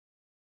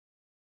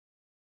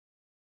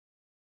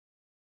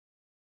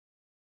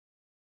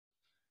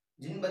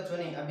जिन बच्चों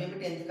ने अभी अभी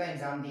 10th का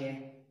एग्जाम दिया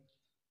है,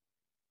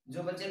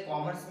 जो बच्चे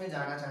कॉमर्स में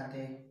जाना चाहते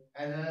हैं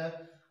एज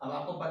अब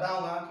आपको पता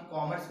होगा कि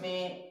कॉमर्स में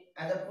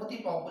एज बहुत ही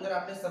पॉपुलर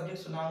आपने सब्जेक्ट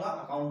सुना होगा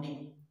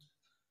अकाउंटिंग।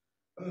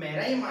 तो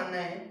मेरा ये मानना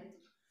है,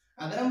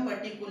 अगर हम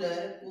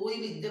पर्टिकुलर कोई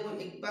भी, देखो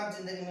एक बात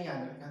जिंदगी में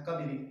याद रखना,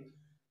 कभी भी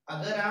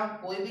अगर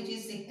आप कोई भी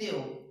चीज सीखते हो,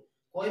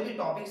 कोई भी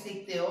टॉपिक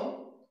सीखते हो,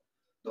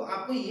 तो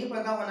आपको ये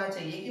पता होना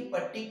चाहिए कि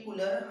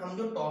पर्टिकुलर हम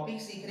जो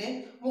टॉपिक सीख रहे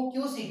हैं वो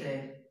क्यों सीख रहे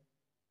हैं।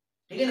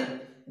 ठीक है ना।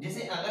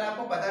 जैसे अगर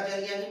आपको पता चल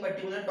गया कि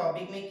पर्टिकुलर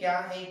टॉपिक में क्या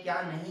है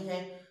क्या नहीं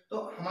है,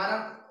 तो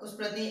हमारा उस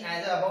प्रति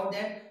एज अबाउट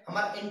दैट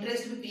हमारा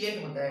इंटरेस्ट भी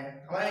क्रिएट होता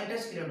है, हमारा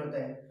इंटरेस्ट क्रिएट होता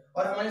है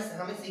और हमारे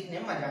हमें सीखने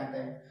में मजा आता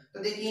है। तो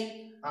देखिए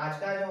आज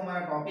का जो हमारा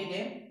टॉपिक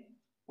है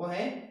वो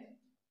है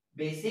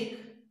basic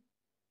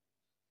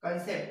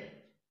concept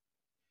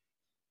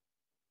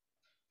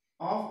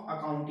of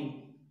accounting.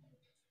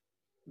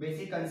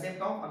 Basic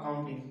concept of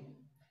accounting.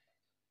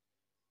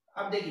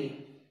 अब देखिए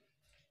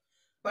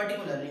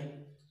पर्टिकुलरली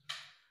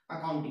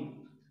अकाउंटिंग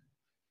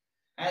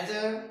एज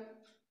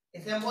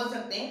इसे हम बोल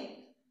सकते हैं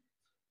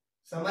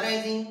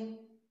summarising,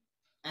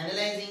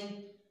 analysing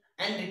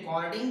and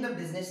recording the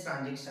business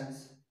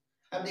transactions.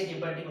 अब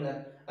देखिए पर्टिकुलर,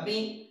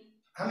 अभी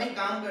हम एक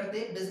काम करते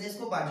बिजनेस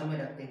को बाजू में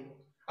रखते,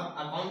 अब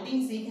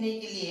अकाउंटिंग सीखने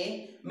के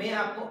लिए मैं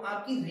आपको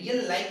आपकी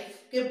रियल लाइफ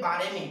के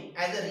बारे में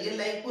एज अ रियल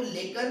लाइफ को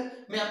लेकर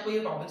मैं आपको ये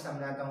टॉपिक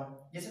समझाता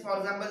हूँ। जैसे फॉर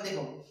एग्जांपल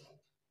देखो,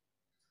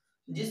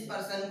 जिस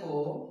पर्सन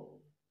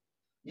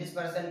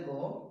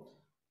को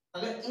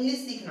अगर इंग्लिश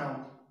सीखना हो,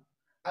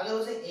 अगर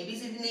उसे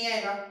एबीसीडी नहीं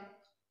आएगा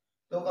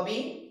तो कभी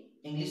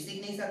इंग्लिश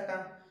सीख नहीं सकता।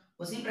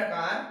 उसी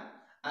प्रकार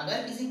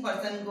अगर किसी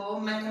पर्सन को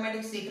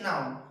मैथमेटिक्स सीखना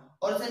हो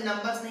और उसे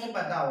नंबर्स नहीं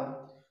पता हो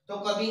तो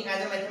कभी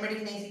एज अ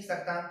मैथमेटिक्स नहीं सीख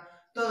सकता।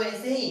 तो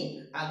वैसे ही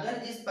अगर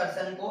जिस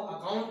पर्सन को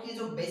अकाउंट की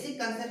जो बेसिक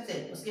कंसेप्ट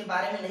है उसके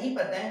बारे में नहीं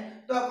पता है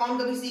तो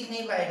अकाउंट कभी सीख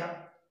नहीं पाएगा।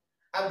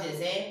 अब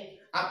जैसे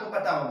आपको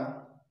पता होगा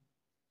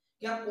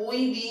क्या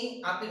कोई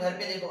भी आपके घर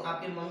पे देखो,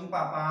 आपके मम्मी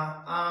पापा,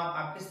 आप,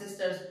 आपके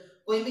सिस्टर्स,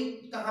 कोई भी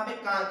कहाँ पे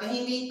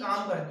कहीं भी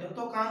काम करते हो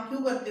तो काम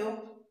क्यों करते हो?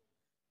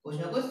 कुछ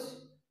ना कुछ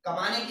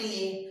कमाने के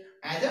लिए,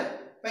 एज अ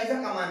पैसा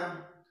कमाना।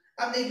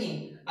 अब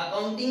देखिए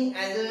अकाउंटिंग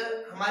एज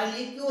अ हमारे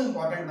लिए क्यों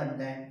इंपॉर्टेंट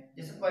बनता है।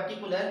 जैसे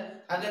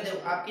पर्टिकुलर अगर देखो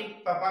आपके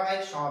पापा का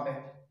एक शॉप है,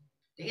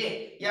 ठीक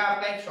है, या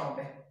आपका एक शॉप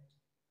है,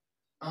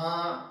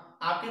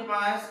 आपके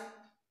पास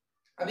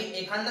अभी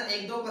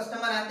एक दो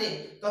कस्टमर आते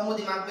तो हम वो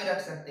दिमाग में रख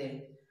सकते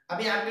हैं।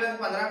 अभी आपके पास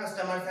 15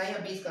 कस्टमर्स हैं या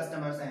 20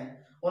 कस्टमर्स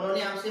हैं,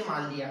 उन्होंने आपसे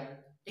माल लिया,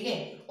 ठीक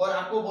है, और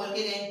आपको बोल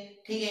के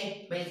गए ठीक है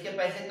भाई इसके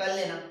पैसे कल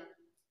लेना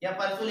या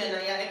परसों लेना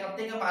या एक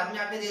हफ्ते के बाद में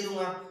आके दे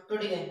दूंगा, तो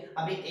ठीक है।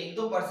 अभी एक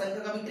दो पर्सन का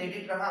कभी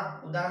क्रेडिट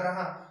रहा, उधार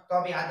रहा, तो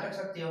आप याद रख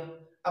सकते हो।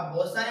 अब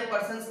बहुत सारे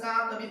पर्सन का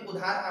कभी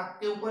उधार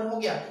आपके ऊपर हो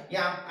गया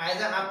या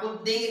एज आपको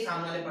देंगे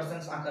सामने वाले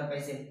पर्सन आकर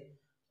पैसे,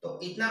 तो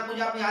इतना कुछ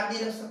आप याद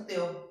नहीं रख सकते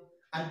हो।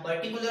 एंड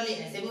पर्टिकुलरली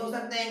ऐसे भी हो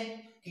सकते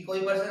हैं कि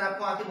कोई पर्सन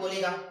आपको आके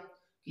बोलेगा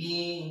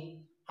कि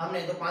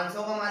हमने तो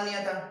 500 का माल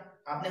लिया था,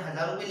 आपने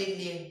 1000 रुपए लिख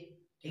लिए,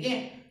 ठीक है।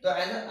 तो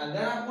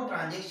अगर आपको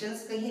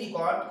ट्रांजेक्शन्स कहीं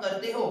रिकॉर्ड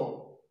करते हो,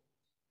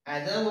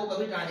 वो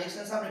कभी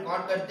ट्रांजेक्शन्स आप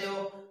रिकॉर्ड करते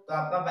हो तो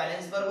आपका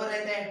बैलेंस बराबर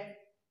रहता है,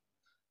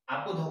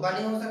 आपको धोखा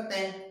नहीं हो सकता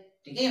है,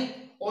 ठीक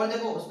है। और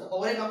देखो उसका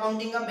और एक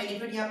अकाउंटिंग का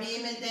बेनिफिट यहाँ पे ये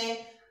मिलते हैं,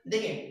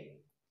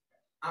 देखिए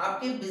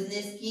आपके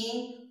बिजनेस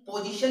की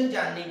पोजीशन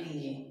जानने के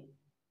लिए।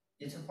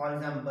 जैसे फॉर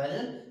एग्जांपल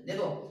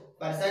देखो,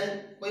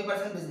 कोई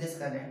पर्सन बिजनेस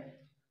कर रहे हैं,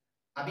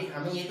 अभी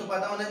हमें ये तो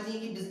पता होना चाहिए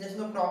कि बिजनेस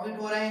में प्रॉफिट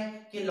हो रहा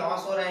है कि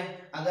लॉस हो रहा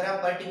है। अगर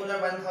आप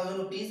पर्टिकुलर 1000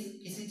 रुपीज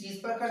किसी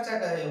चीज पर खर्चा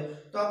कर रहे हो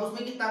तो आप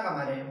उसमें कितना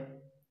कमा रहे हो।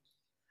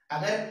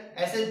 अगर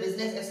ऐसे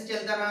बिजनेस ऐसे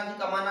चलता रहा कि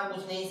कमाना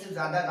कुछ नहीं, सिर्फ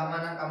ज्यादा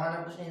कमाना,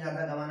 कमाना कुछ नहीं,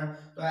 ज्यादा कमाना,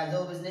 तो एज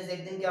अ बिजनेस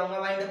एक दिन क्या होगा,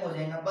 वाइंड अप हो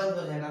जाएगा, बंद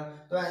हो जाएगा।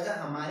 तो एज अ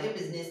हमारे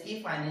बिजनेस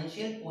की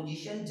फाइनेंशियल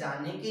पोजीशन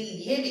जानने के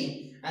लिए भी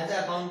एज अ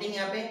अकाउंटिंग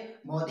यहाँ पे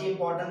बहुत ही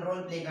इंपॉर्टेंट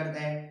रोल प्ले करता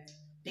है,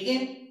 ठीक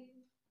है।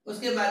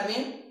 उसके बाद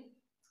में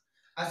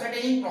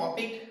असर्टेनिंग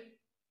प्रॉफिट,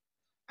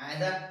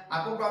 एज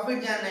आपको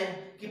प्रॉफिट जानना है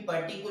कि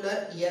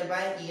पर्टिकुलर ईयर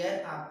बाय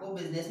ईयर आपको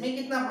बिजनेस में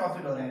कितना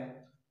प्रॉफिट हो रहा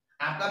है,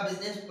 आपका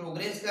बिजनेस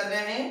प्रोग्रेस कर रहा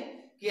है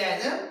कि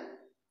एज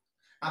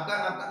आपका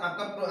आपका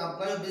आपका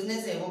आपका जो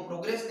बिजनेस है वो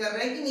प्रोग्रेस कर रहा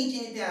है कि नीचे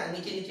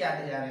नीचे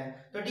आते जा रहा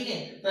है। तो ठीक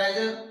है, तो एज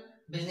अ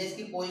बिजनेस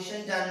की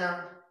पोजीशन जानना,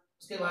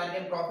 उसके बारे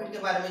में प्रॉफिट के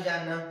बारे में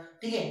जानना,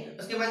 ठीक है।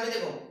 उसके बाद में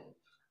देखो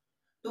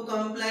टू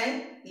कंप्लाई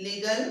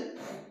लीगल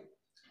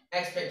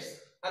एस्पेक्ट्स।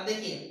 अब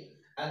देखिए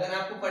अगर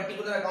आपको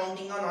पर्टिकुलर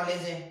अकाउंटिंग का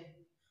नॉलेज है,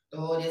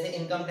 तो जैसे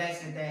इनकम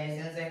टैक्स रहता है,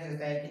 सेल्स टैक्स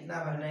रहता है,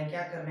 कितना भरना है,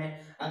 क्या करना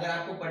है, अगर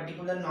आपको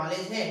पर्टिकुलर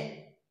नॉलेज है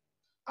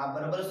आप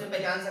बराबर उसे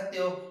पहचान सकते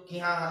हो कि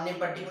हाँ हमने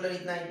पर्टिकुलर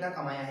इतना इतना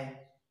कमाया है,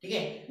 ठीक है।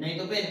 नहीं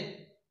तो फिर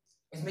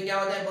इसमें क्या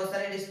होता है, बहुत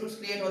सारे डिस्प्यूट्स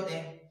क्रिएट होते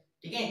हैं,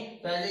 ठीक है।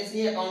 तो ऐसे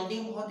इसलिए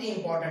अकाउंटिंग बहुत ही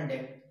इंपॉर्टेंट है,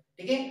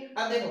 ठीक है।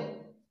 अब देखो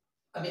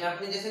अभी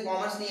आपने जैसे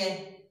कॉमर्स लिया है,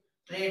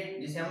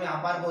 ट्रेड जिसे हम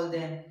व्यापार बोलते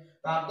हैं,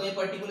 तो आपको ये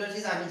पर्टिकुलर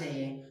चीज आनी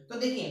चाहिए। तो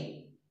देखिए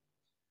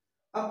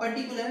अब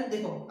पर्टिकुलर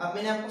देखो, अब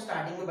मैंने आपको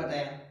स्टार्टिंग में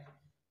बताया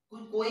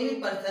कोई भी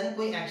पर्सन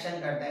कोई एक्शन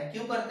करता है,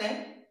 क्यों करता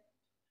है,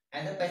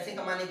 एज पैसे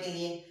कमाने के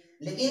लिए।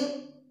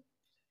 लेकिन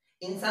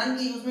इंसान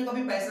के यूज में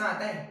कभी पैसा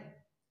आता है?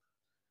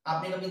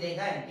 आपने कभी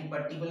देखा है कि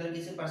पर्टिकुलर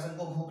किसी पर्सन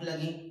को भूख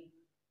लगी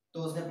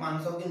तो उसने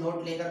 500 की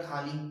नोट लेकर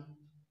खा ली,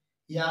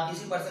 या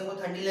किसी पर्सन को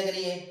ठंडी लग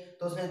रही है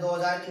तो उसने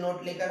 2000 की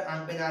नोट लेकर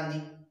आंख पे डाल दी?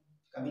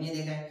 कभी नहीं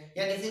देखा है।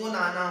 या किसी को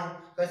नहाना हो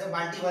तो ऐसे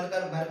बाल्टी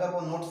भरकर भरकर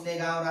वो नोट्स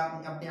लेगा और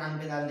अपने आंख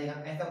पे डाल देगा?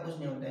 ऐसा कुछ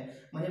नहीं होता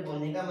है। मुझे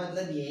बोलने का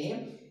मतलब ये,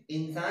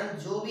 इंसान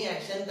जो भी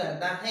एक्शन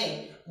करता है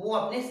वो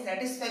अपने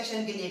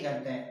सेटिस्फेक्शन के लिए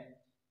करता है।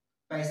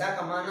 पैसा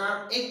कमाना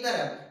एक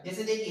तरफ,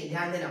 जैसे देखिए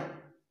ध्यान देना,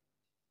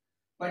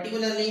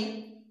 पर्टिकुलरली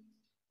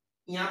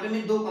यहाँ पे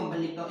मैं दो कंपनी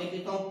लिखता हूँ, एक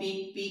लिखता हूँ पी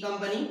पी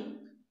कंपनी,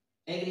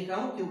 एक लिख रहा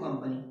हूँ क्यू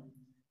कंपनी।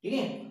 ठीक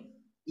है,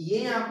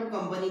 ये आपको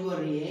कंपनी बोल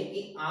रही है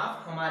कि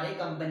आप हमारे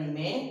कंपनी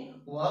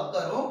में वर्क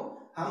करो,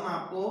 हम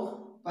आपको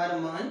पर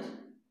मंथ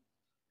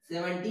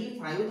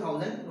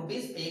 75,000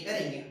 रुपीज पे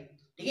करेंगे।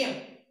 ठीक है,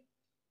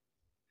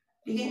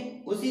 ठीक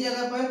है। उसी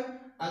जगह पर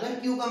अगर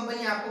क्यू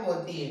कंपनी आपको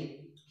बोलती है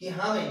कि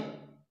हाँ भाई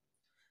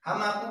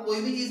हम आपको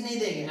कोई भी चीज नहीं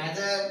देंगे, एज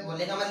अ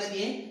बोलने का मतलब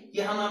ये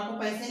कि हम आपको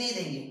पैसे नहीं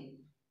देंगे,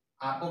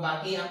 आपको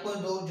बाकी आपको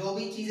जो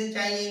भी चीजें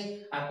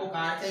चाहिए, आपको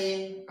कार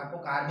चाहिए आपको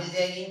कार मिल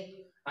जाएगी,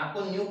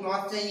 आपको न्यू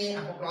क्लॉथ चाहिए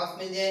आपको क्लॉथ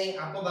मिल जाएगी,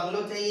 आपको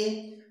बंगलो चाहिए,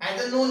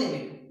 एज अ नो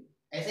लिमिट।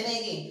 ऐसे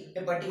नहीं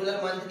कि पर्टिकुलर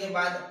मंथ के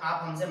बाद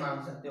आप हमसे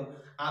मांग सकते हो,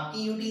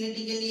 आपकी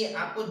यूटिलिटी के लिए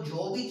आपको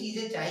जो भी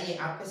चीजें चाहिए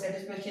आपके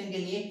सेटिस्फेक्शन के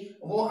लिए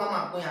वो हम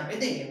आपको यहाँ पे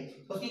देंगे।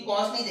 तो उसकी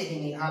कॉस्ट नहीं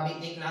देखेंगे हाँ भाई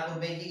 1 लाख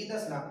रुपए की कि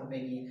 10 लाख रुपए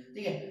की है।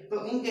 ठीक है,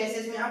 तो इन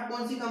केसेस में आप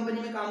कौन सी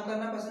कंपनी में काम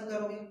करना पसंद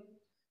करोगे?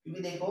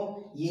 क्योंकि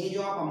देखो ये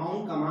जो आप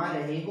अमाउंट कमा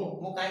रहे हो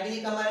वो काय के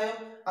लिए कमा रहे हो?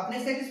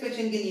 अपने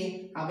सेटिस्फेक्शन के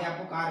लिए। हाँ भाई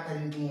आपको कार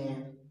खरीदनी है,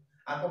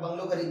 आपको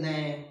बंगलो खरीदना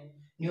है,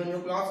 न्यू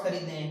न्यू क्लॉथ्स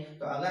खरीदने हैं,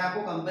 तो अगर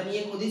आपको कंपनी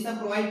ये खुद ही सब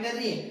प्रोवाइड कर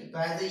रही है तो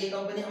एज ये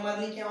कंपनी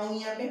हमारे लिए क्या होगी?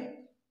 यहाँ पे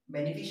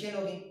बेनिफिशियल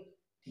होगी।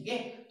 ठीक है,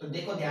 तो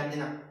देखो ध्यान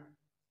देना,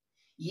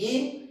 ये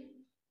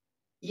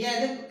ये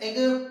एक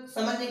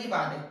समझने की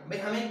बात है भाई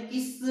हमें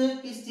किस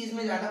किस चीज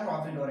में ज्यादा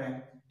प्रॉफिट हो रहा है।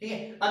 ठीक है,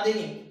 अब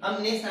देखिए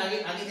हम नेक्स्ट आगे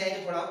आगे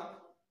जाएंगे थोड़ा,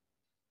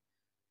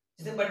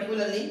 जैसे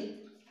पर्टिकुलरली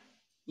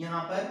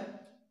यहाँ पर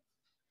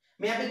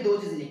मैं यहाँ पे दो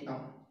चीजें लिखता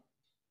हूं।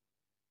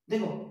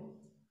 देखो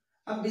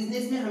अब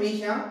बिजनेस में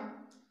हमेशा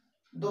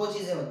दो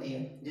चीजें होती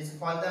है, जैसे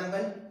फॉर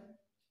एग्जाम्पल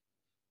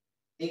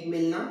एक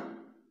मिलना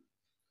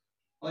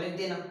और एक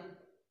देना।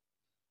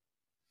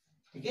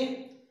 ठीक है,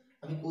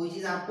 अभी कोई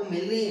चीज आपको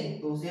मिल रही है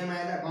तो उसे हम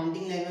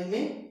अकाउंटिंग लैंग्वेज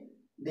में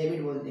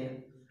डेबिट बोलते हैं,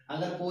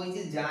 अगर कोई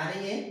चीज जा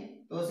रही है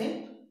तो उसे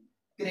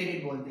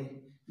क्रेडिट बोलते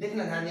हैं।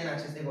 देखना ध्यान देना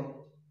अच्छे से। देखो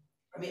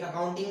अभी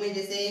अकाउंटिंग में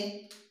जैसे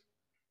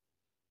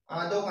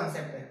दो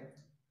कॉन्सेप्ट है,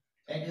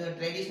 एक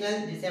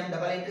ट्रेडिशनल जिसे हम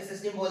डबल एंट्री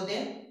सिस्टम बोलते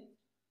हैं।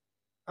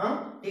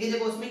 हाँ ठीक है,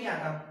 देखो उसमें क्या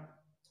था,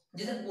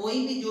 जैसे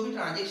कोई भी जो भी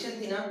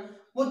ट्रांजेक्शन थी ना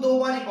वो दो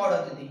बार रिकॉर्ड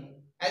होती थी,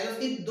 ऐसे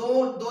उसकी दो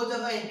दो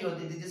जगह एंट्री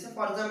होती थी। जैसे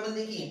फॉर एग्जांपल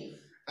देखिए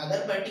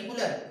अगर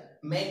पर्टिकुलर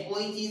मैं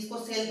कोई चीज को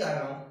सेल कर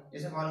रहा हूँ,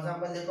 जैसे फॉर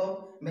एग्जांपल देखो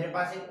मेरे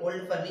पास एक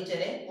ओल्ड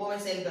फर्नीचर है वो मैं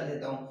सेल कर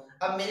देता हूँ,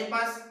 अब मेरे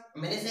पास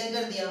मैंने सेल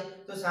कर दिया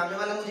तो सामने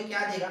वाला मुझे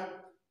क्या देगा?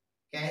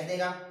 कैश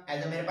देगा।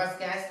 एज मेरे पास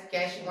कैश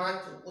कैश वहां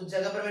उस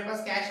जगह पर मेरे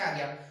पास कैश आ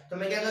गया तो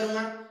मैं क्या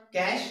करूंगा?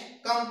 कैश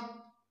कम।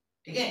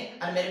 ठीक है,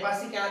 और मेरे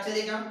पास से क्या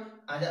चलेगा?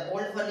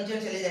 ओल्ड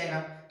फर्नीचर चले जाएगा।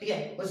 ठीक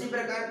है, उसी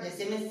प्रकार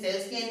जैसे मैं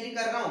सेल्स की एंट्री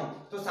कर रहा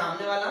हूं तो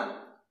सामने वाला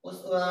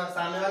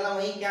सामने वाला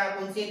वही क्या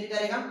कौन सी एंट्री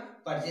करेगा?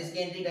 परचेज की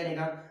एंट्री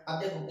करेगा। अब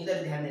देखो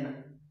इधर ध्यान देना,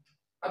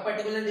 अब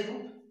पर्टिकुलर देखो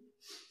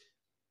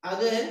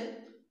अगर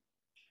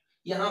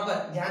यहां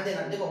पर ध्यान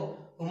देना, देखो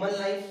ह्यूमन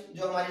लाइफ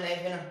जो हमारी लाइफ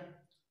है ना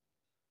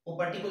वो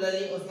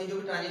पर्टिकुलरली उसमें जो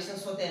भी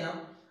ट्रांजेक्शन होते हैं ना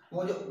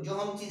वो जो जो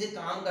हम चीजें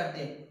काम करते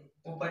हैं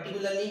वो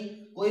पर्टिकुलरली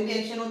कोई भी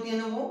एक्शन होती है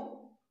ना वो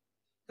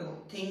तो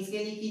थिंग्स के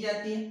लिए की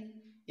जाती है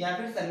या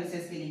फिर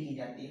सर्विसेज के लिए की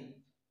जाती है।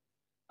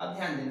 अब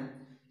ध्यान देना,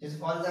 जैसे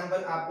फॉर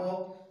एग्जांपल आपको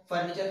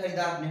फर्नीचर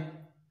खरीदा आपने,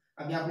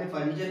 अभी आपने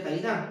फर्नीचर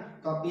खरीदा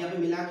तो आपको यहाँ पे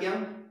मिला क्या?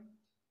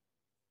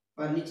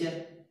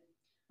 फर्नीचर।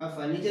 अब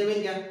फर्नीचर मिल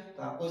गया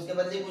तो आपको इसके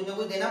बदले कुछ ना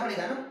कुछ देना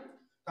पड़ेगा ना,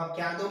 तो आप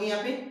क्या दोगे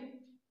यहाँ पे?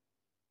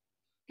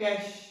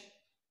 कैश।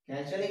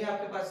 कैश चलेगा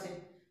आपके पास से।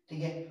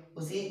 ठीक है,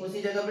 उसी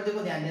उसी जगह पर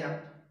देखो ध्यान देना,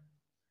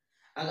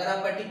 अगर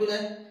आप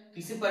पर्टिकुलर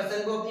किसी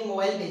पर्सन को अपनी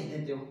मोबाइल भेज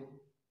देते हो,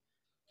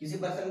 किसी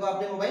पर्सन को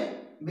आपने मोबाइल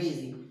भेज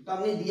दी तो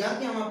आपने दिया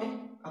क्या? वहां पे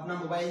अपना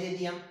मोबाइल दे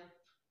दिया।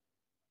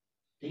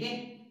 ठीक है,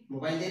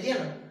 मोबाइल दे दिया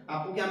ना,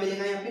 आपको क्या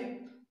मिलेगा यहाँ पे?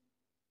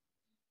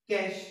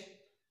 कैश।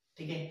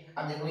 ठीक है,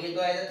 अब देखो ये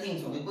तो एज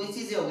थिंग्स हो गए, कोई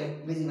चीजें हो गई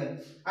विजिबल।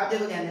 अब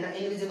देखो ध्यान देना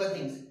इनविजिबल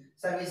थिंग्स,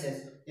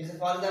 सर्विसेज, जैसे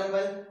फॉर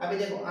एग्जांपल अभी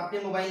देखो आपने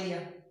मोबाइल लिया,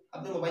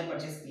 आपने मोबाइल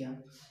परचेस किया,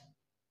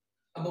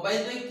 अब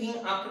मोबाइल तो एक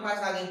थिंग आपके पास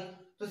आ गई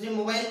तो सिर्फ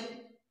मोबाइल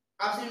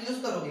आप सिर्फ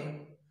यूज करोगे,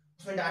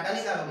 उसमें डाटा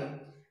नहीं डालोगे।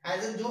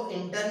 एज अ जो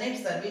इंटरनेट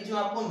सर्विस जो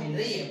आपको मिल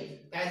रही है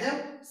एज अ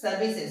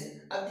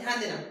सर्विसेज। अब ध्यान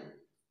देना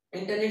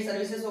इंटरनेट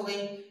सर्विसेज हो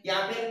गई,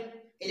 यहाँ पे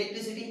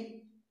इलेक्ट्रिसिटी।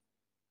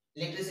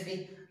 इलेक्ट्रिसिटी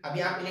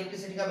अभी आप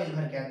इलेक्ट्रिसिटी का बिल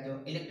भर के आते हो,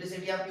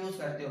 इलेक्ट्रिसिटी आप यूज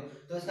करते हो,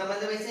 तो इसका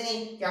मतलब ऐसे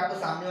नहीं कि आपको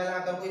सामने वाला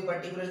आकर कोई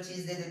पर्टिकुलर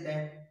चीज दे देता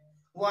है,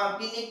 वो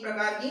आपके लिए एक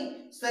प्रकार की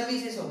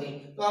सर्विसेज हो गई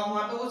तो आप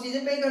वहां पे वो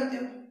चीजें पे करते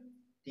हो।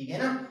 ठीक है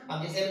ना,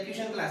 अब जैसे अभी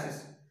ट्यूशन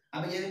क्लासेस,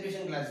 अब जैसे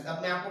ट्यूशन क्लासेस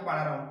अब मैं आपको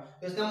पढ़ा रहा हूँ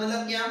तो इसका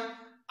मतलब क्या?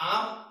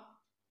 आप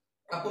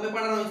आपको मैं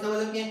पढ़ा रहा हूँ इसका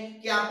मतलब क्या है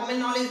कि आपको मैं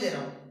नॉलेज दे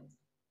रहा हूँ।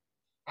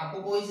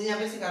 आपको कोई चीज यहाँ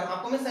पे सिखा रहा हूँ,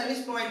 आपको मैं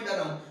सर्विस प्रोवाइड कर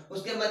रहा हूँ,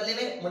 उसके बदले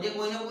में मुझे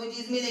कोई ना कोई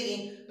चीज मिलेगी।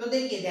 तो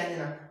देखिए ध्यान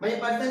देना, मेरे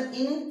पर्सन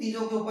इन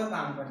चीजों के ऊपर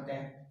काम करते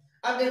हैं।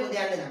 अब देखो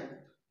ध्यान देना,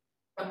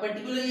 अब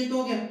पर्टिकुलर ये तो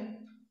हो गया।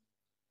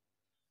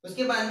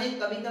 उसके बाद में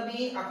कभी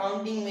कभी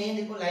अकाउंटिंग में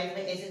देखो लाइफ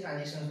में ऐसे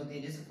ट्रांजेक्शन होती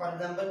है, जैसे फॉर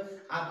एग्जांपल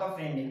आपका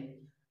फ्रेंड है,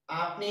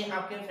 आपने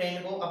आपके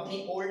फ्रेंड को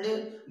अपनी ओल्ड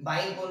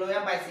बाइक बोलो या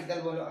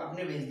बाइसिकल बोलो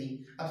आपने बेच दी।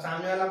 अब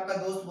सामने वाला आपका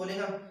दोस्त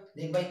बोलेगा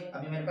देख भाई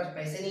अभी मेरे पास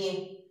पैसे नहीं है,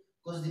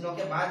 कुछ दिनों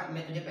के बाद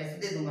मैं तुझे पैसे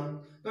दे दूंगा।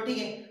 तो ठीक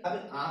है,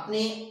 अब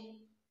आपने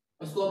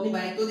उसको अपनी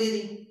बाइक तो दे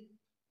दी।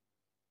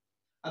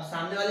 अब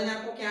सामने वाले ने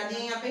आपको क्या दिया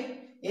यहाँ पे,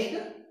 एक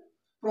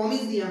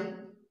प्रॉमिस दिया।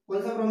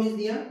 कौन सा प्रॉमिस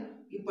दिया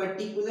कि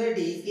पर्टिकुलर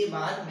डेज के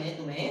बाद मैं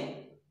तुम्हें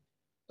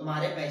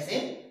तुम्हारे पैसे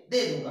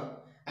दे दूंगा।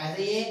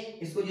 ऐसे ये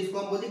इसको जिसको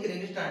हम बोलते हैं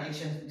क्रेडिट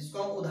ट्रांजेक्शन,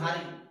 जिसको हम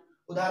उधार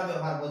उधार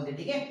व्यवहार बोलते हैं।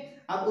 ठीक है,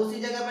 अब उसी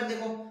जगह पर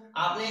देखो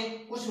आपने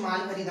कुछ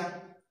माल खरीदा,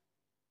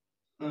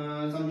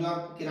 समझो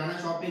आप किराना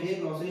शॉप पे गए,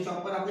 ग्रोसरी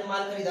शॉप पर आपने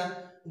माल खरीदा,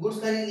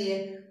 गुड्स खरीद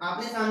लिए।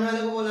 आपने सामने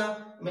वाले को बोला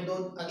मैं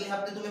अगले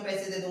हफ्ते तुम्हें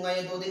पैसे दे दूंगा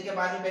या 2 दिन के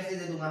बाद में पैसे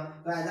दे दूंगा।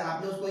 तो ऐसा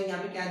आपने उसको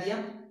यहाँ पे क्या दिया,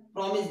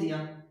 प्रॉमिस दिया।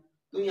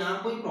 तो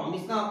यहाँ कोई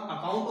प्रॉमिस का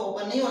अकाउंट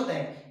ओपन नहीं होता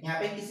है, यहाँ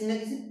पे किसी न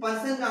किसी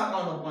पर्सन का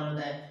अकाउंट ओपन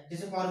होता है।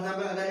 जैसे फॉर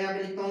एग्जांपल अगर यहाँ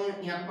पे लिखता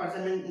हूँ, यहाँ पे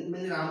पर्सन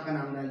मैंने राम का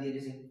नाम डाल दिया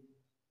जैसे,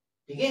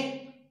 ठीक है,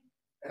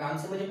 राम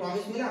से मुझे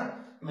प्रॉमिस मिला,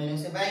 मैंने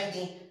उसे बाइक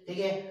दी। ठीक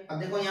है, अब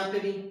देखो यहाँ पे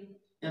भी,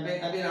 यहाँ पे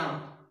अभी राम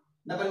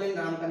डबल मैंने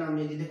राम का नाम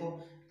ले दिया। देखो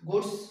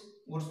गुड्स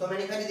गुड्स तो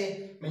मैंने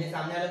खरीदे, मैंने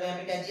सामने वाले को यहाँ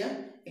पे क्या दिया,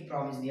 एक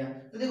प्रॉमिस दिया।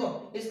 तो देखो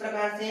इस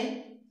प्रकार से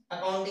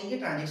अकाउंटिंग की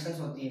ट्रांजेक्शंस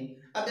होती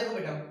है। अब देखो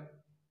बेटा,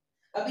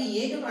 अभी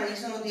ये जो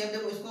ट्रांजेक्शन होती है, अब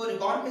देखो इसको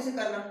रिकॉर्ड कैसे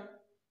करना।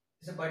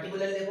 जैसे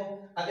पर्टिकुलर देखो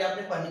अभी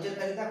आपने फर्नीचर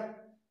खरीदा,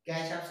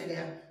 कैश आपसे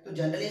गया, तो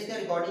जनरली इसका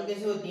रिकॉर्डिंग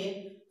कैसे होती है,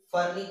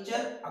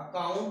 फर्नीचर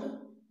अकाउंट,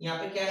 यहाँ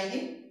पे क्या है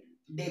ये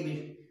डेबिट,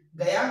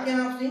 गया क्या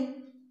आपसे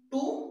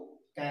to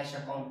cash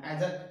account,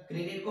 as a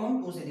credit को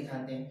हम टू से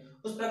दिखाते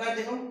हैं। उस प्रकार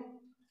देखो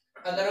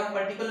अगर आप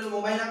पर्टिकुलर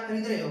मोबाइल आप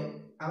खरीद रहे हो,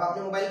 अब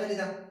आपने मोबाइल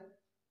खरीदा,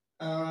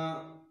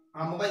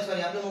 हाँ मोबाइल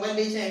सॉरी आपने मोबाइल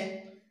बेचा है,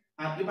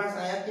 आपके पास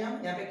आया क्या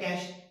यहाँ पे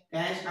कैश,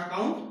 कैश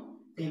अकाउंट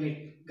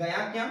डेबिट, गया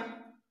क्या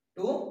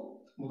टू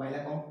मोबाइल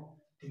अकाउंट।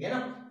 ठीक है ना,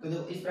 तो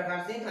देखो इस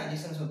प्रकार से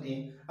ट्रांजेक्शंस होती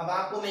है। अब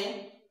आपको मैं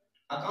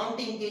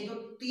अकाउंटिंग के जो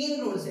 3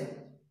 रूल्स है,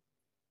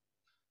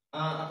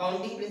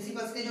 अकाउंटिंग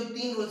प्रिंसिपल्स के जो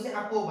 3 रूल्स है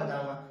आपको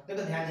बताऊंगा,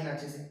 देखो ध्यान देना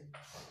अच्छे से।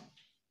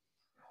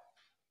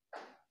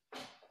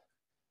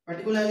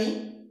 पर्टिकुलरली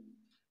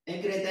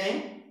एक रहता है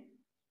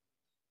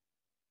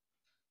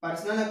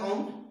पर्सनल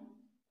अकाउंट,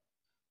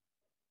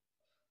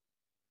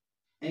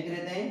 एक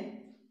रहता है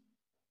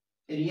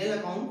रियल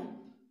अकाउंट,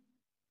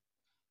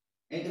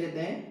 एक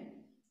रहता है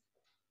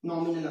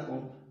नॉमिनल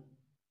अकाउंट।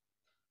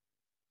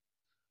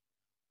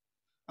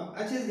 अब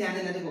अच्छे से ध्यान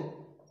देना, देखो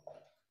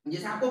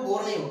जैसे आपको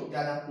बोर नहीं हो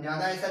ज्यादा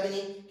ज्यादा, ऐसा भी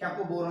नहीं कि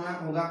आपको बोर होना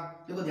होगा।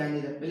 देखो ध्यान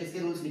देना, पहले इसके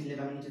रूल्स लिख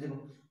लेता हूं नीचे। देखो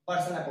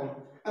पर्सनल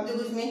अकाउंट, अब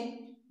देखो इसमें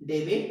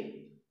debit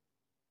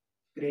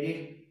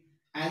credit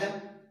as a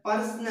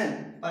personal,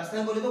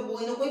 personal बोले तो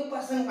कोई ना कोई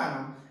पर्सन का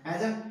नाम,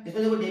 एज अ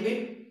इसमें देखो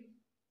डेबिट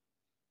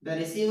द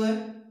रिसीवर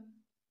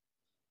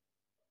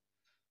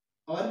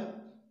और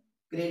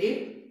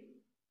क्रेडिट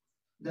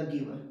द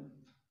गिवर,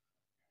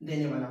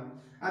 देने वाला।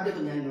 अब देखो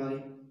ध्यान दो आगे,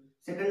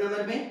 सेकंड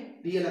नंबर पे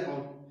रियल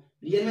अकाउंट,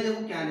 रियल में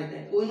देखो क्या रहता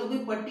है, कोई ना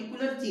कोई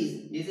पर्टिकुलर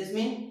चीज, जैसे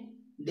इसमें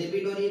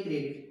डेबिट और ये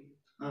क्रेडिट,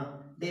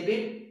 हाँ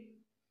डेबिट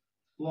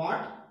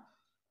व्हाट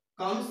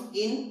कम्स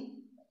इन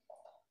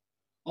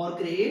और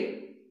credit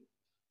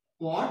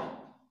what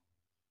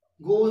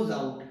goes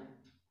out.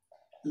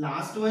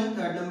 Last one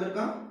third number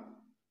का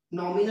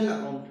नॉमिनल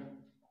अकाउंट।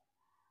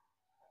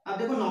 अब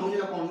देखो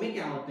नॉमिनल अकाउंट में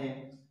क्या होते हैं,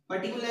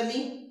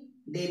 particularly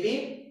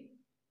debit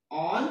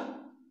all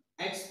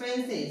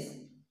expenses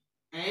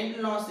and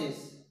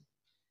losses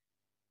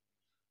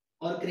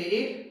और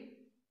credit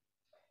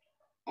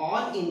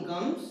all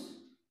incomes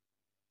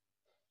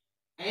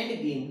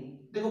and gain.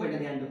 देखो बेटा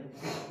ध्यान दो,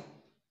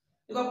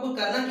 देखो आपको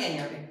करना क्या है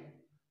यहाँ पे।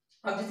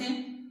 अब जैसे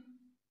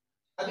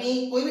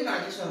अभी कोई भी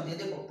ट्रांजेक्शन होती है,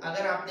 देखो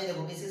अगर आपने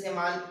देखो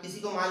किसी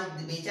को माल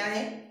बेचा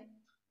है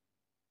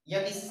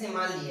या किसी से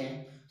माल लिया है,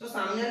 तो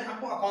सामने वाले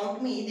आपको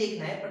अकाउंट में ये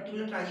देखना है,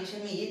 पर्टिकुलर ट्रांजेक्शन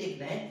में ये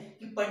देखना है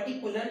कि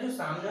पर्टिकुलर जो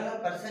सामने वाला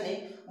पर्सन है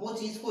वो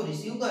चीज को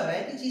रिसीव कर रहा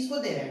है कि चीज को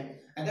दे रहा है।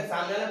 अगर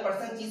सामने वाला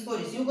पर्सन चीज को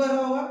रिसीव कर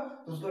रहा होगा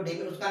तो उसको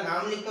डेबिट, उसका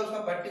नाम लिखकर उसका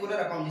पर्टिकुलर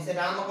अकाउंट, जैसे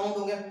राम अकाउंट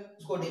हो गया,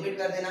 उसको डेबिट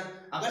कर देना।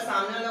 अगर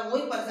सामने वाला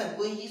वही पर्सन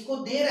कोई चीज को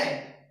दे रहा है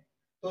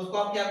तो उसको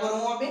आप क्या करो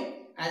वहां पे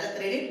as a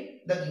credit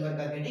the giver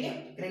करके, ठीक है,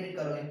 क्रेडिट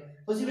करोगे।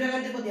 उसी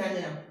प्रकार देखो ध्यान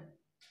देना,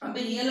 अब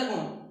रियल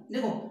अकाउंट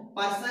देखो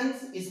पर्सन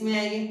इसमें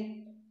आएंगे,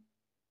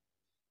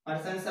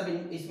 पर्सन सब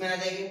इसमें आ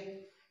जाएंगे।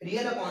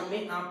 रियल अकाउंट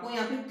में आपको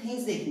यहाँ पे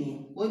थिंग्स देखनी है,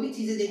 कोई भी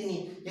चीजें देखनी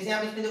है। जैसे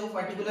आप इसमें देखो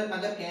पर्टिकुलर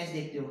अगर कैश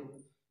देखते हो,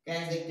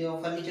 कैश देखते हो,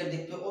 फर्नीचर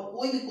देखते हो और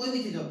कोई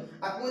भी चीज हो,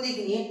 आपको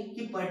देखनी है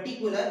कि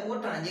पर्टिकुलर वो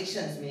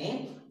ट्रांजेक्शंस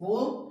में वो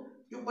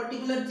जो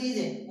पर्टिकुलर चीज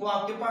है वो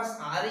आपके पास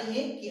आ रही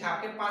है कि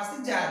आपके पास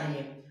से जा रही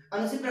है।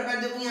 और उसी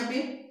प्रकार देखो यहाँ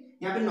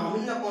पे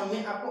नॉमिनल अकाउंट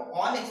में आपको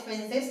all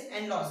expenses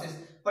and losses,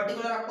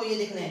 particular आपको ये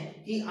देखना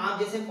है कि आप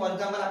जैसे फॉर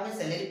एग्जांपल आपने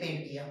सैलरी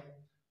पेड किया,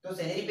 तो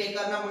सैलरी पे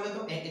करना बोले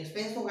तो एक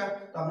एक्सपेंस होगा,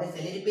 तो आपने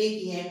सैलरी पे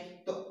की है,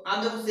 तो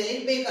आप देखो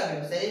सैलरी पे कर रहे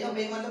हो, सैलरी का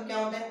पे मतलब क्या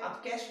होता है,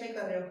 आप कैश पे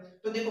कर रहे हो।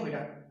 तो देखो बेटा,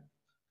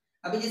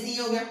 अभी जैसे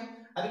ये हो गया,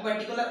 अभी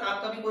पर्टिकुलर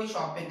आप कभी कोई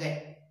शॉप पे गए,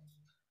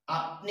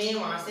 आपने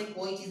वहां से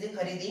कोई चीजें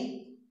खरीदी,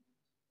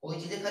 कोई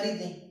चीजें खरीद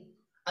ली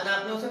और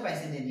आपने उसे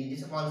पैसे दे दिए।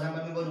 जैसे फॉर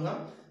एग्जाम्पल मैं बोलूंगा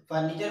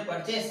फर्नीचर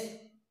परचेस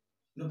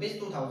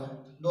 ₹2000,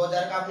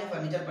 2000 का आपने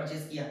फर्नीचर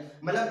परचेस किया,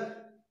 मतलब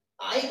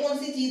आई कौन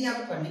सी चीज यहाँ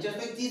पे, फर्नीचर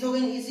तो एक चीज हो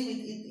गई, इसी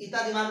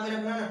इतना दिमाग में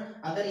रखना ना,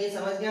 अगर ये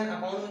समझ गया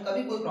अकाउंट में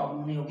कभी कोई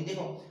प्रॉब्लम नहीं होगी।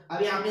 देखो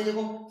अभी आपने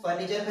देखो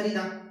फर्नीचर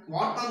खरीदा,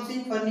 what comes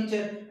in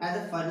furniture, as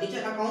a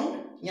furniture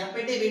account यहाँ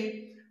पे डेबिट।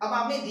 अब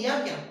आपने दिया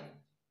क्या,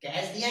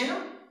 कैश दिया है ना,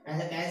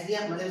 एज अ कैश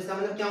दिया, मतलब इसका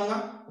मतलब क्या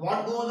होगा,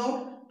 what goes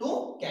out to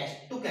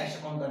cash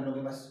account कर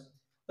लोगे बस।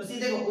 तो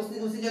सीधे देखो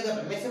उसी जगह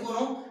पर मैं से बोल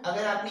रहा हूँ,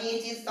 अगर आपने ये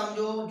चीज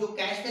समझो जो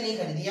कैश पे नहीं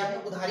खरीदी है,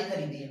 आपने उधारी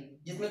खरीदी है,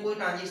 जिसमें कोई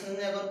ट्रांजेक्शन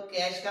में अगर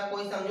कैश का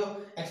कोई समझो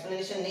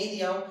एक्सप्लेनेशन नहीं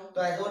दिया हो,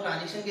 तो एज वो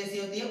ट्रांजेक्शन कैसी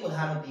होती है,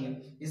 उधार होती है,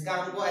 जिसका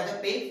हमको एज अ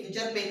पे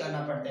फ्यूचर पे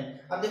करना पड़ता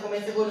है। अब देखो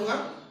मैं से बोलूंगा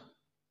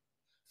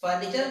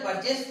फर्नीचर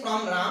परचेज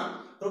फ्रॉम राम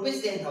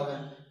 ₹10,000,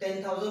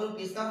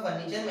 ₹10,000 का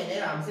फर्नीचर मैंने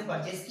राम से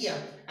परचेज किया।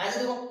 ऐसे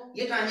देखो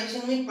ये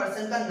ट्रांजेक्शन में एक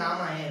पर्सन का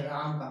नाम आया है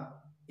राम का,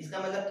 इसका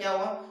मतलब क्या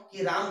हुआ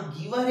कि राम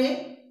गिवर है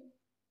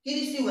कि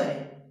रिसीवर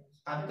है,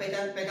 आप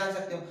पहचान पहचान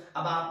सकते हो।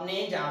 अब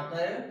आपने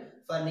जाकर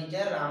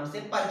फर्नीचर राम से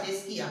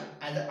परचेज किया,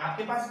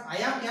 आपके पास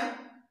आया क्या,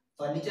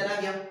 फर्नीचर आ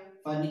गया,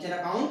 फर्नीचर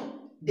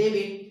अकाउंट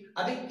डेबिट।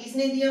 अभी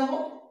किसने दिया, वो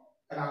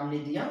राम ने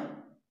दिया,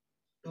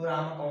 तो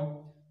राम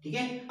अकाउंट। ठीक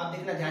है, अब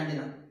देखना ध्यान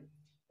देना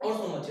और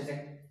सुनो अच्छे से।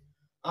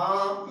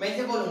 मैं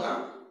से बोलूंगा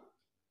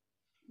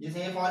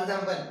जैसे फॉर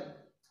एग्जांपल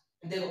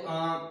देखो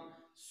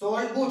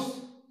सोल्ड गुड्स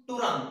टू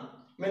राम,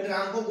 मैंने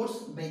राम को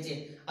गुड्स बेचे।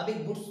 अभी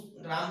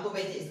गुड्स राम को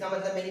बेचे, इसका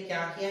मतलब मैंने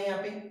क्या किया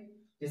यहाँ पे,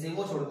 जैसे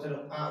वो छोड़ो चलो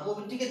वो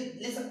ठीक है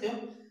ले सकते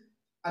हो।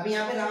 अभी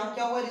यहाँ पे राम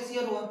क्या हुआ,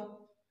 रिसीवर हुआ,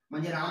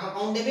 म्हणजे राम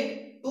अकाउंट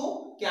डेबिट टू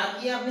क्या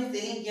किया आपने,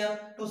 सेलिंग किया,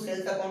 टू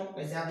सेल्स अकाउंट,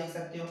 वैसे आप देख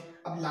सकते हो।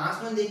 अब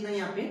लास्ट में देखना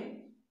यहाँ पे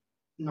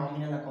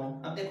नॉमिनल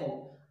अकाउंट। अब देखो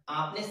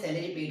आपने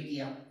सैलरी पेड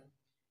किया,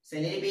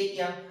 सैलरी पे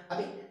किया,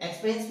 अभी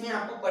एक्सपेंस में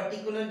आपको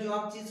पर्टिकुलर जो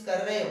आप चीज कर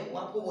रहे हो वो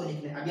आपको वो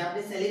लिखना है। अभी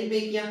आपने सैलरी पे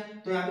किया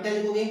तो यहाँ पे क्या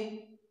लिखोगे,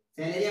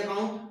 salary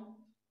account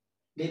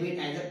debit,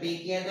 as a पे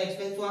किया है तो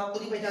एक्सपेंस को आप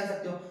खुद ही पहचान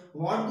सकते हो।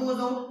 व्हाट गोज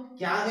आउट,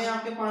 क्या गया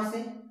आपके पास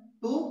से,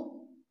 टू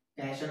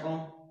कैश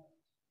अकाउंट।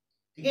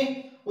 ठीक है,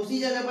 उसी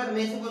जगह पर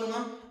मैं से बोलूंगा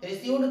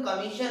रिसीव्ड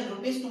कमीशन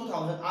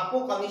 ₹2000, आपको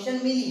कमीशन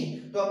मिली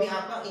है, तो अभी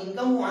आपका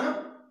इनकम हुआ ना,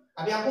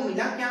 अभी आपको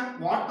मिला क्या,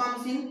 व्हाट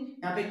कम्स इन,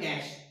 यहाँ पे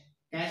कैश,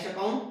 कैश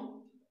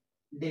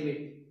अकाउंट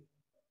डेबिट,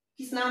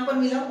 किस नाम पर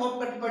मिला और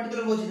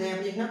पर्टिकुलर वो चीज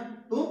है लिखना,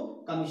 टू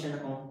कमीशन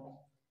अकाउंट।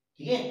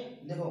 ठीक है,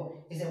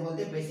 देखो इसे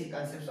बोलते हैं बेसिक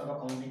कांसेप्ट्स ऑफ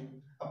अकाउंटिंग।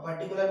 अब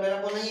पर्टिकुलर मेरा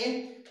बोलना ये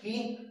कि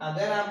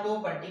अगर आपको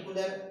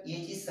पर्टिकुलर ये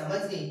चीज समझ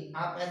गई,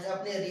 आप ऐसे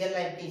अपने रियल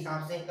लाइफ के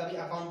हिसाब से कभी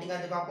अकाउंटिंग का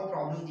जब आपको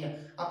प्रॉब्लम दिया,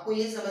 आपको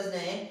ये समझना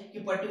है कि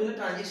पर्टिकुलर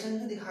ट्रांजेक्शन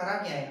में दिखा रहा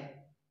क्या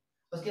है।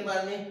 उसके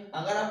बाद में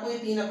अगर आपको ये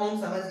 3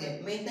 अकाउंट समझ गए,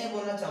 मैं इतना ही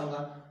बोलना चाहूंगा,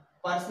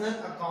 पर्सनल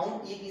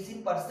अकाउंट ये किसी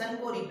पर्सन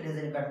को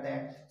रिप्रेजेंट करता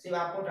है, सिर्फ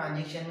आपको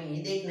ट्रांजेक्शन में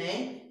ये देखना है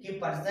कि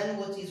पर्सन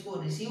वो चीज को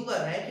रिसीव कर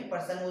रहा है कि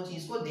पर्सन वो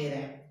चीज को दे रहा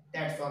है,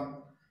 दैट्स ऑल।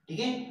 ठीक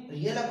है,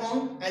 रियल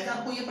अकाउंट ऐसा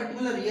आपको ये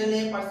पर्टिकुलर रियल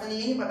है पर्सन ये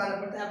नहीं बताना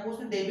पड़ता है, आपको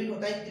उसमें डेबिट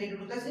होता है क्रेडिट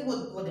होता है, सिर्फ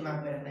वो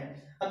दिमाग में रखना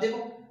है। अब देखो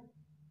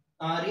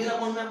रियल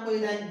अकाउंट में आपको ये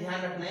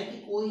ध्यान रखना है कि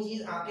कोई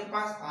चीज आपके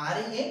पास आ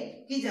रही है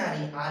कि जा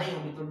रही है, आ रही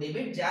होगी तो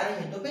डेबिट, जा रही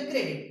है तो फिर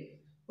क्रेडिट।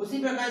 उसी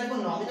प्रकार देखो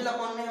नॉमिनल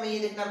अकाउंट में हमें ये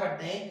देखना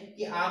पड़ता है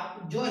कि आप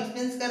जो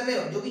एक्सपेंस कर रहे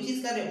हो, जो भी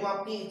चीज कर रहे हो वो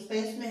आपकी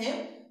एक्सपेंस में है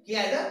कि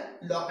एज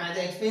अ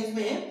एक्सपेंस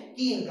में है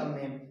कि इनकम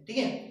में है। ठीक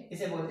है,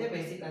 इसे बोलते हैं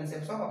बेसिक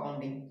कांसेप्ट्स ऑफ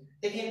अकाउंटिंग।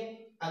 देखिए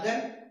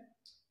अगर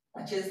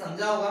अच्छे से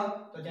समझा होगा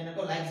तो चैनल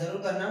को लाइक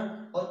जरूर करना,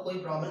 और कोई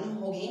प्रॉब्लम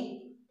होगी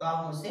तो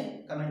आप मुझसे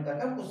कमेंट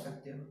कर पूछ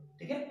सकते हो।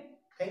 ठीक है,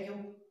 थैंक यू।